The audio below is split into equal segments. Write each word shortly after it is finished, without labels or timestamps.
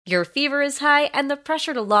Your fever is high and the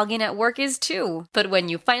pressure to log in at work is too. But when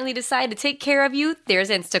you finally decide to take care of you, there's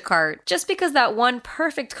Instacart. Just because that one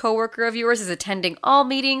perfect coworker of yours is attending all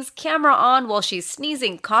meetings, camera on while she's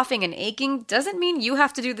sneezing, coughing, and aching, doesn't mean you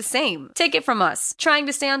have to do the same. Take it from us. Trying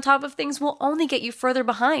to stay on top of things will only get you further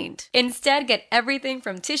behind. Instead, get everything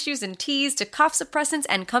from tissues and teas to cough suppressants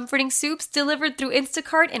and comforting soups delivered through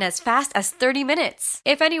Instacart in as fast as 30 minutes.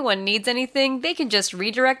 If anyone needs anything, they can just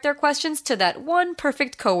redirect their questions to that one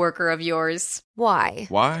perfect coworker of yours. Why?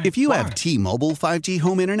 Why? If you have T-Mobile 5G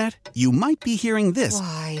home internet, you might be hearing this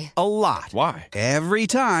Why? a lot. Why? Every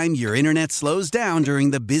time your internet slows down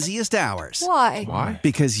during the busiest hours. Why? Why?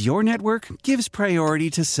 Because your network gives priority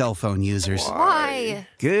to cell phone users. Why?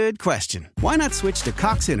 Good question. Why not switch to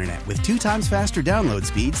Cox Internet with 2 times faster download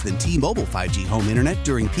speeds than T-Mobile 5G home internet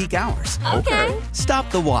during peak hours? Okay. Stop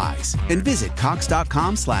the whys and visit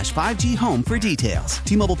cox.com/5G home for details.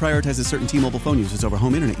 T-Mobile prioritizes certain T-Mobile phone users over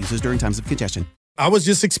home internet users during times of congestion. I was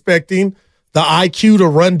just expecting the IQ to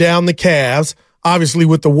run down the Cavs, obviously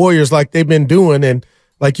with the Warriors like they've been doing. And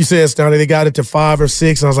like you said, Steiny, they got it to 5 or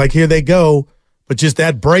 6. And I was like, here they go. But just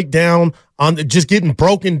that breakdown on just getting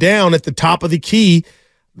broken down at the top of the key,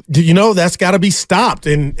 that's got to be stopped.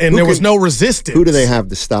 And there was no resistance. Who do they have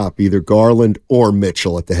to stop? Either Garland or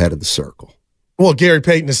Mitchell at the head of the circle. Well, Gary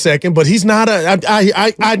Payton is second, but he's not hey,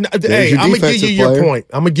 I'm going to give you your point.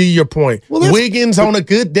 I'm going to give you your point. Well, Wiggins on a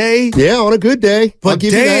good day. Yeah, on a good day. But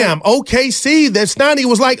damn, OKC, that's not, he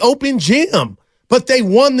was like open gym. But they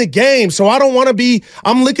won the game, so I don't want to be –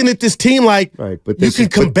 I'm looking at this team like but you can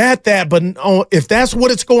combat that, but if that's what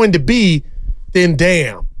it's going to be, then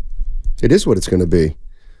damn. It is what it's going to be.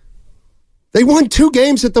 They won 2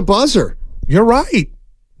 games at the buzzer. You're right.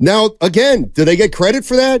 Now, again, do they get credit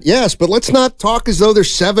for that? Yes, but let's not talk as though they're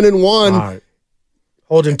 7-1. All right.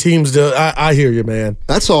 Holding teams to I hear you, man.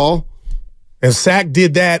 That's all. And Sack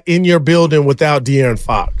did that in your building without De'Aaron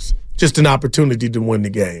Fox. Just an opportunity to win the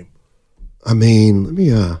game. I mean, let me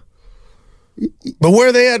But where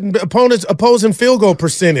are they at opposing field goal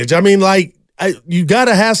percentage? I mean, you got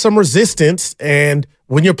to have some resistance, and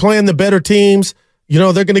when you're playing the better teams,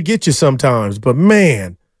 they're going to get you sometimes. But,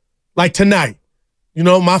 man, like tonight,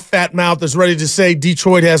 my fat mouth is ready to say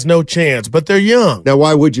Detroit has no chance, but they're young. Now,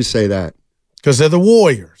 why would you say that? Because they're the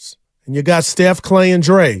Warriors, and you got Steph, Clay, and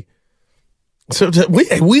Dre. So when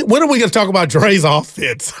are we going to talk about Dre's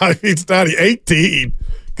offense? I mean, it's not 18.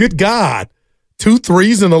 Good God. 2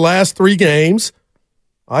 threes in the last 3 games.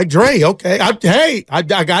 Like Dre, okay. I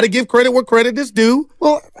got to give credit where credit is due.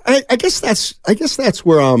 Well, I guess that's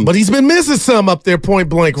where But he's been missing some up there point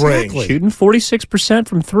blank range. Shooting 46%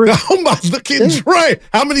 from 3. Oh my, look at Dre.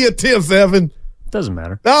 How many attempts, Evan? Doesn't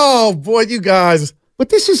matter. Oh boy, you guys. But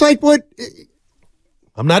this is like what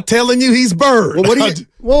I'm not telling you he's Bird. Well, what do you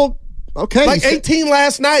Well, okay. Like 18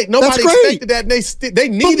 last night. Nobody expected that, and they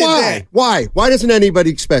needed that. Why? Why doesn't anybody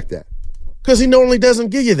expect that? Because he normally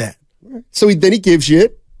doesn't give you that. So then he gives you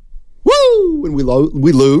it. Woo! And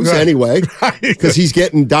we lose anyway because he's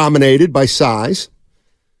getting dominated by size.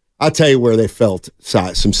 I'll tell you where they felt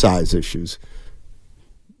some size issues.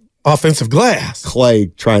 Offensive glass. Clay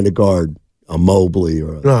trying to guard a Mobley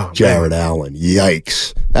or a Jared Allen.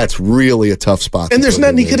 Yikes. That's really a tough spot. And there's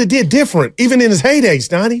nothing he could have did different, even in his heyday,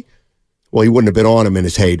 Steiny. Well, he wouldn't have been on him in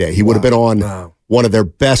his heyday. He would have been on one of their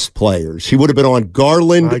best players. He would have been on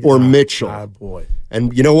Garland or Mitchell. My boy.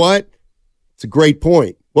 And you know what? It's a great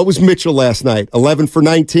point. What was Mitchell last night? 11 for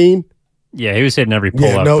 19? Yeah, he was hitting every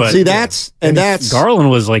pull-up. But see, that's Garland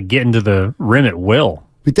was like getting to the rim at will.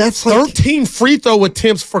 But that's like 13 free throw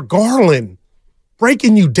attempts for Garland,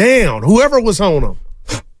 breaking you down. Whoever was on him.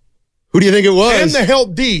 Who do you think it was? And the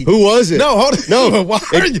help D. Who was it? No, hold on. No, Why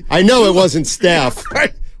are you? I know it wasn't Steph.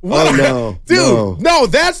 Dude, no,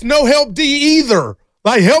 that's no help D either.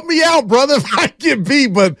 Like, help me out, brother, if I get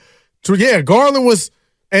beat. But yeah, Garland was.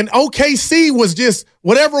 And OKC was just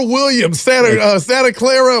whatever Williams, Santa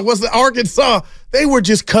Clara, was the Arkansas. They were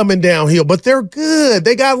just coming downhill, but they're good.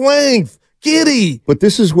 They got length. Giddy. But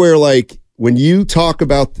this is where, like, when you talk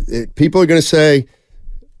about it, people are going to say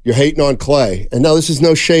you're hating on Clay. And no, this is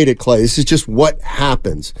no shade at Clay. This is just what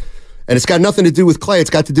happens. And it's got nothing to do with Clay. It's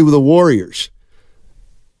got to do with the Warriors.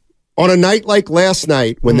 On a night like last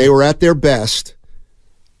night, when they were at their best,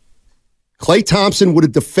 Klay Thompson would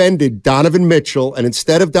have defended Donovan Mitchell, and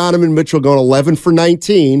instead of Donovan Mitchell going 11 for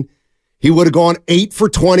 19, he would have gone 8 for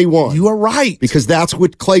 21. You are right. Because that's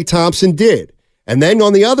what Klay Thompson did. And then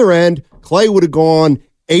on the other end, Klay would have gone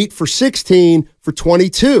 8 for 16 for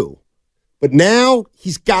 22. But now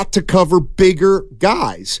he's got to cover bigger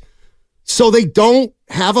guys. So they don't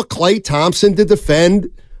have a Klay Thompson to defend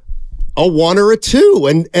a 1 or a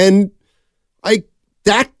 2. And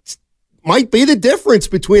that might be the difference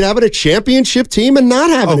between having a championship team and not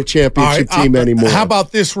having a championship team anymore. How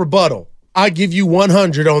about this rebuttal? I give you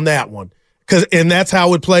 100 on that one. And that's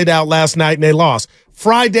how it played out last night, and they lost.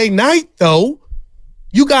 Friday night, though,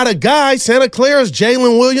 you got a guy, Santa Clara's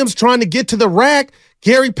Jalen Williams, trying to get to the rack.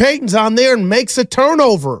 Gary Payton's on there and makes a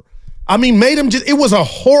turnover. I mean, it was a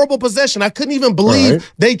horrible possession. I couldn't even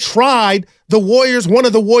believe they tried the Warriors, one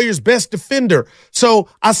of the Warriors' best defender. So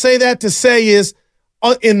I say that to say is,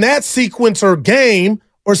 in that sequence or game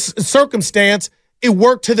or circumstance, it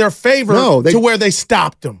worked to their favor to where they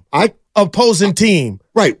stopped them. Opposing team.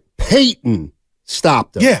 Right. Payton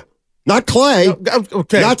stopped them. Yeah. Not Clay.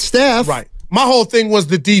 Okay. Not Steph. Right. My whole thing was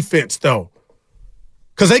the defense, though.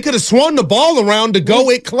 Because they could have swung the ball around to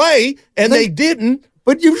go at Clay, and they didn't.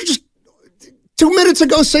 But you were just 2 minutes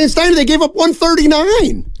ago saying, Steiny, they gave up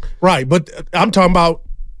 139. Right, but I'm talking about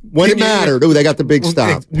when it mattered. They got the big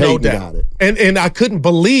stop. No Payton doubt. got it. And I couldn't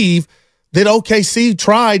believe that OKC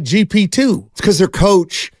tried GP2. It's because their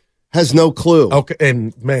coach has no clue. Okay,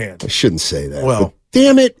 and man. I shouldn't say that. Well.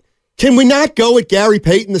 Damn it. Can we not go at Gary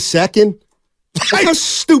Payton II? Like, how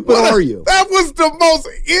stupid are you? That was the most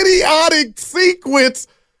idiotic sequence.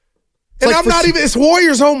 And like it's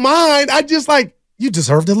Warriors on mine. I just you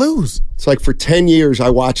deserve to lose. It's like for 10 years, I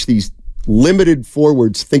watched these limited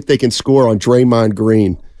forwards think they can score on Draymond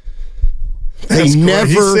Green. They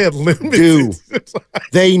never do.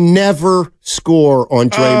 They never score on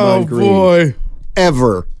Draymond Green. Boy.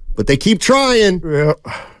 Ever. But they keep trying. Yeah.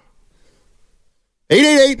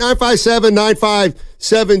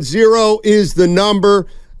 888-957-9570 is the number.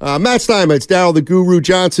 Matt Steinmetz, Darryl the Guru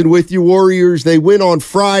Johnson with you. Warriors, they win on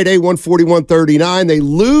Friday, 141-39. They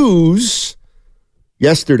lose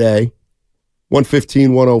yesterday,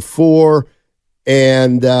 115-104.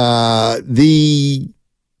 And the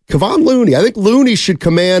Kevon Looney, I think Looney should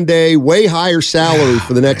command a way higher salary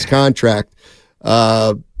for the next contract.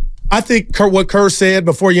 I think what Kerr said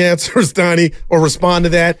before you answer, Steiny, or respond to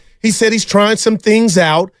that, he said he's trying some things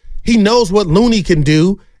out. He knows what Looney can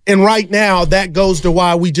do. And right now, that goes to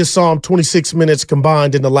why we just saw him 26 minutes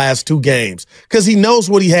combined in the last two games. Because he knows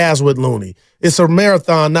what he has with Looney. It's a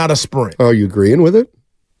marathon, not a sprint. Are you agreeing with it?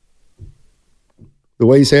 The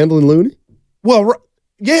way he's handling Looney? Well,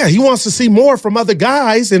 yeah, he wants to see more from other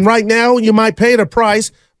guys. And right now, you might pay the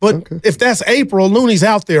price. But if that's April, Looney's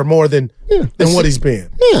out there more than what he's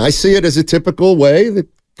been. Yeah, I see it as a typical way that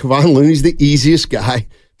Kevon Looney's the easiest guy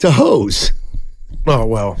to hose. Oh,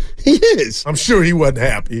 well. He is. I'm sure he wasn't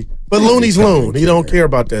happy. But Looney's Loon. He don't care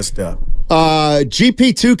about that stuff.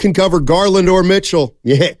 GP2 can cover Garland or Mitchell.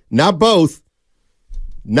 Yeah, not both.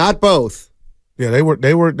 Not both. Yeah, they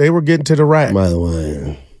were getting to the rack. By the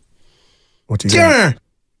way. What you got?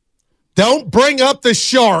 Don't bring up the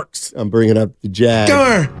Sharks. I'm bringing up the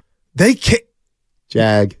Jag. They can't.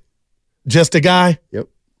 Jag. Just a guy? Yep.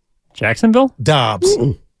 Jacksonville? Dobbs.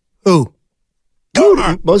 Mm-mm. Who?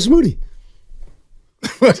 Moses Moody.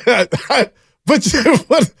 But where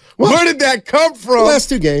did that come from? The last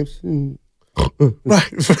two games. Right.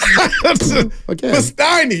 Okay. But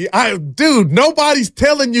Steiny, dude, nobody's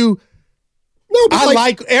telling you. No,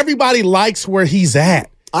 but everybody likes where he's at.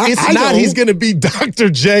 He's going to be Dr.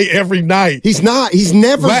 J every night. He's not. He's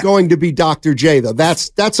never going to be Dr. J, though.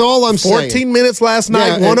 That's all I'm saying. 14 minutes last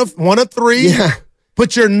night, one of three. Yeah.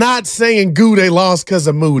 But you're not saying they lost because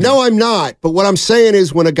of Moody. No, I'm not. But what I'm saying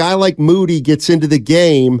is when a guy like Moody gets into the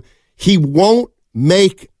game, he won't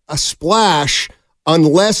make a splash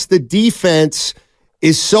unless the defense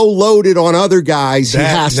is so loaded on other guys, he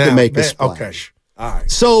has to make a splash. Okay. All right.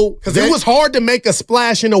 So, because it was hard to make a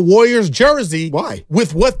splash in a Warriors jersey. Why?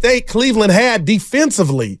 With what Cleveland had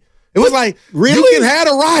defensively. It was like, really? You can have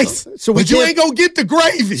a rice, but you ain't going to get the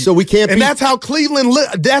gravy. So we can't. And that's how Cleveland,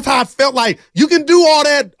 that's how I felt like you can do all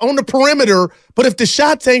that on the perimeter, but if the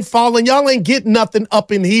shots ain't falling, y'all ain't getting nothing up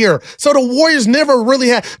in here. So the Warriors never really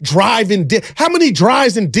had how many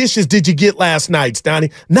drives and dishes did you get last night,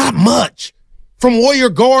 Steiny? Not much. From Warrior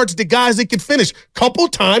guards to guys that could finish. Couple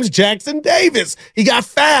times, Jackson Davis. He got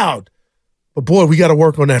fouled. But, boy, we got to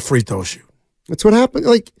work on that free throw shoot. That's what happened.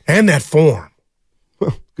 And that form.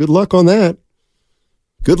 Well, good luck on that.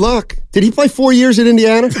 Good luck. Did he play 4 years at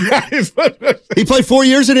Indiana? He played 4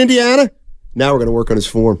 years at Indiana? Now we're going to work on his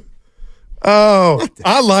form. Oh,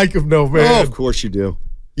 I like him, though, man. Oh, of course you do.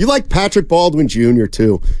 You like Patrick Baldwin Jr.,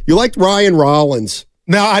 too. You liked Ryan Rollins.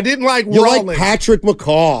 No, I didn't like Rollins. You like Patrick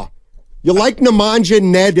McCaw. You like Nemanja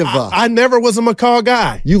Nedova. I never was a McCaw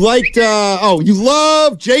guy. You liked, you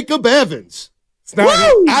love Jacob Evans.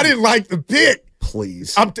 I didn't like the pick.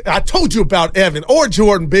 Please. I told you about Evan or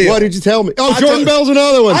Jordan Bell. What did you tell me? Oh, Jordan Bell's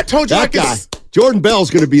another one. I told you that guy. Jordan Bell's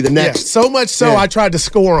going to be the next. So much so, I tried to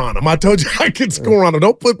score on him. I told you I could score on him.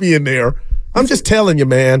 Don't put me in there. I'm just telling you,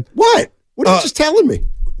 man. What? What are you just telling me?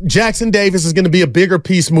 Jackson Davis is going to be a bigger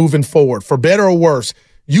piece moving forward, for better or worse.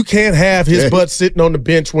 You can't have his butt sitting on the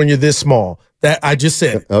bench when you're this small. That I just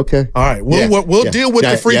said it. Okay. All right. We'll deal with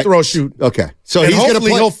the free throw shoot. Okay. So and he's going to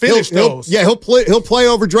play. He'll finish those. He'll play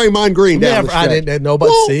over Draymond Green down the stretch. I didn't know,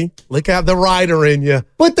 but see, look out the rider in you.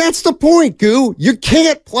 But that's the point, Goo. You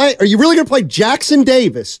can't play. Are you really going to play Jackson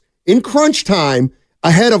Davis in crunch time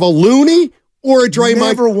ahead of a Looney or a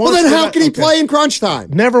Draymond? Well, then how can he play in crunch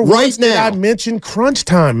time? Never once did I mention crunch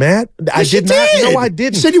time, Matt. I did not. No, I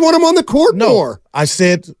didn't. You said you want him on the court more. I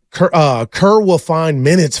said Kerr will find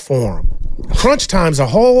minutes for him. Crunch time's a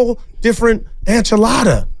whole different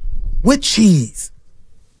enchilada with cheese.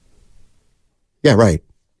 Yeah, right.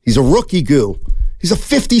 He's a rookie, Goo. He's a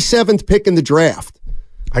 57th pick in the draft.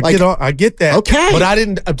 I get that. Okay. But I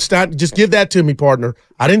didn't just give that to me, partner.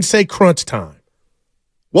 I didn't say crunch time.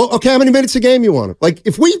 Well, okay, how many minutes a game you want him? Like,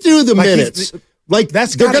 if we do the minutes, they're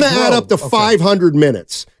going to add up to 500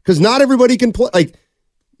 minutes because not everybody can play. Like,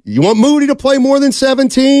 you want Moody to play more than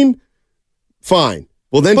 17? Fine.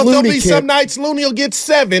 Well, then Looney there'll be some nights Looney will get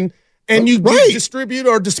 7, and you distribute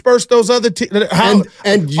or disperse those other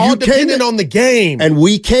and all depending on the game. And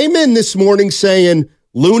we came in this morning saying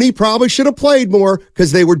Looney probably should have played more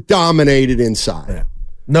because they were dominated inside. Yeah.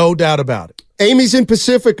 No doubt about it. Amy's in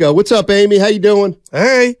Pacifica. What's up, Amy? How you doing?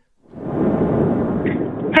 Hey.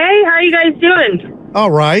 Hey, how are you guys doing?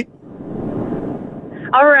 All right.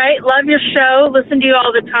 All right. Love your show. Listen to you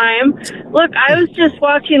all the time. Look, I was just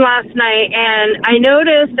watching last night, and I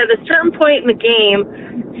noticed at a certain point in the game,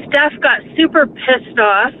 Steph got super pissed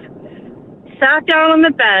off, sat down on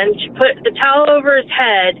the bench, put the towel over his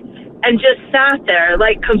head, and just sat there,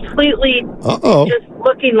 like completely just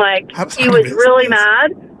looking like he was really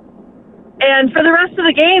mad. And for the rest of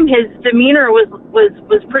the game, his demeanor was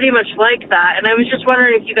pretty much like that. And I was just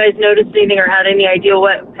wondering if you guys noticed anything or had any idea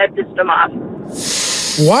what had pissed him off.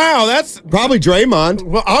 Wow, that's probably Draymond.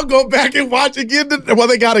 Well, I'll go back and watch again. Well,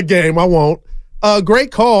 they got a game. I won't.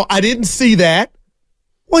 Great call. I didn't see that.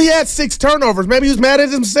 Well, he had 6 turnovers. Maybe he was mad at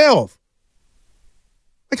himself.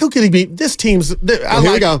 Like, who could he be? This team's.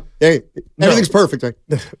 Here we go. Hey, everything's perfect. Right?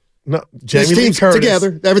 No, Jamie this team's Lee Curtis.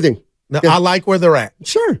 Together. Everything. No, I like where they're at.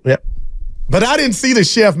 Sure. Yep. But I didn't see the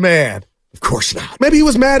chef mad. Of course not. Maybe he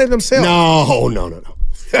was mad at himself. No.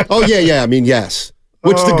 Oh, yeah. I mean, yes.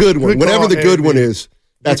 Which the good one? Whatever the good one is,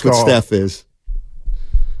 that's what Steph is.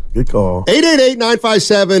 Good call.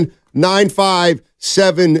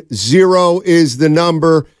 888-957-9570 is the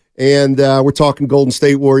number. And we're talking Golden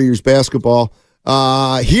State Warriors basketball.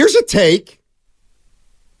 Here's a take.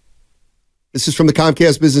 This is from the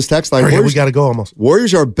Comcast Business Text Line. We got to go almost.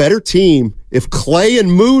 Warriors are a better team if Clay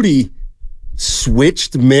and Moody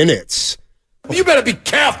switched minutes. You better be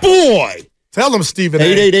careful. Boy. Tell them, Stephen.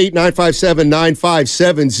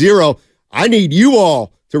 888-957-9570. I need you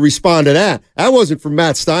all to respond to that. That wasn't from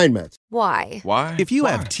Matt Steinmetz. Why? If you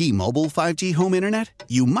have T-Mobile 5G home internet,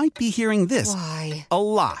 you might be hearing this a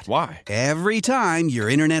lot. Why? Every time your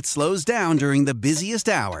internet slows down during the busiest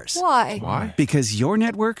hours. Why? Because your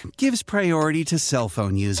network gives priority to cell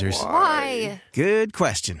phone users. Why? Good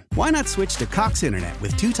question. Why not switch to Cox Internet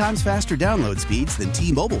with 2 times faster download speeds than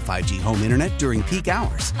T-Mobile 5G home internet during peak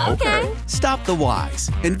hours? Okay. Stop the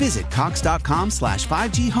whys and visit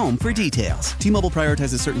cox.com/5G home for details. T-Mobile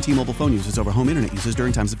prioritizes certain T-Mobile phone users over home internet users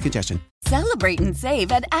during times of congestion. Celebrate and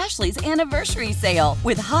save at Ashley's Anniversary Sale.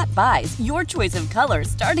 With Hot Buys, your choice of colors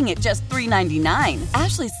starting at just $3.99.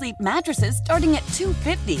 Ashley Sleep mattresses starting at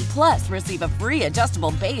 $2.50. Plus, receive a free adjustable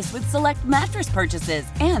base with select mattress purchases.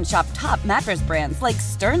 And shop top mattress brands like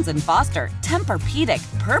Stearns & Foster, Tempur-Pedic,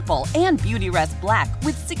 Purple, and Beautyrest Black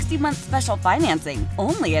with 60-month special financing.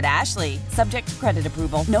 Only at Ashley. Subject to credit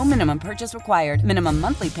approval. No minimum purchase required. Minimum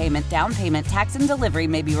monthly payment, down payment, tax, and delivery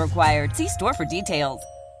may be required. See store for details.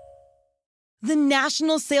 The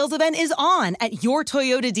national sales event is on at your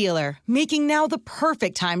Toyota dealer, making now the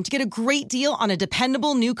perfect time to get a great deal on a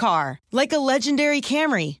dependable new car. Like a legendary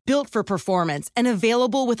Camry, built for performance and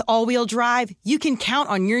available with all-wheel drive, you can count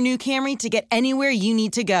on your new Camry to get anywhere you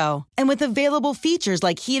need to go. And with available features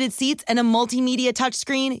like heated seats and a multimedia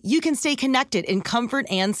touchscreen, you can stay connected in comfort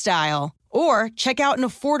and style. Or check out an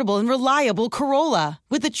affordable and reliable Corolla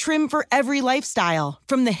with a trim for every lifestyle,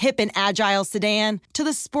 from the hip and agile sedan to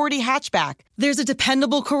the sporty hatchback. There's a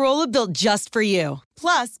dependable Corolla built just for you.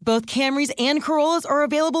 Plus, both Camrys and Corollas are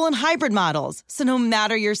available in hybrid models, so no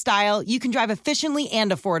matter your style, you can drive efficiently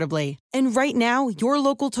and affordably. And right now, your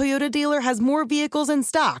local Toyota dealer has more vehicles in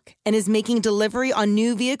stock and is making delivery on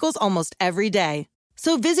new vehicles almost every day.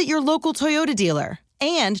 So visit your local Toyota dealer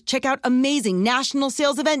and check out amazing national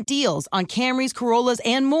sales event deals on Camrys, Corollas,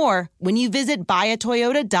 and more when you visit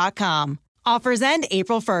buyatoyota.com. Offers end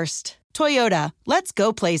April 1st. Toyota, let's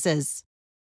go places.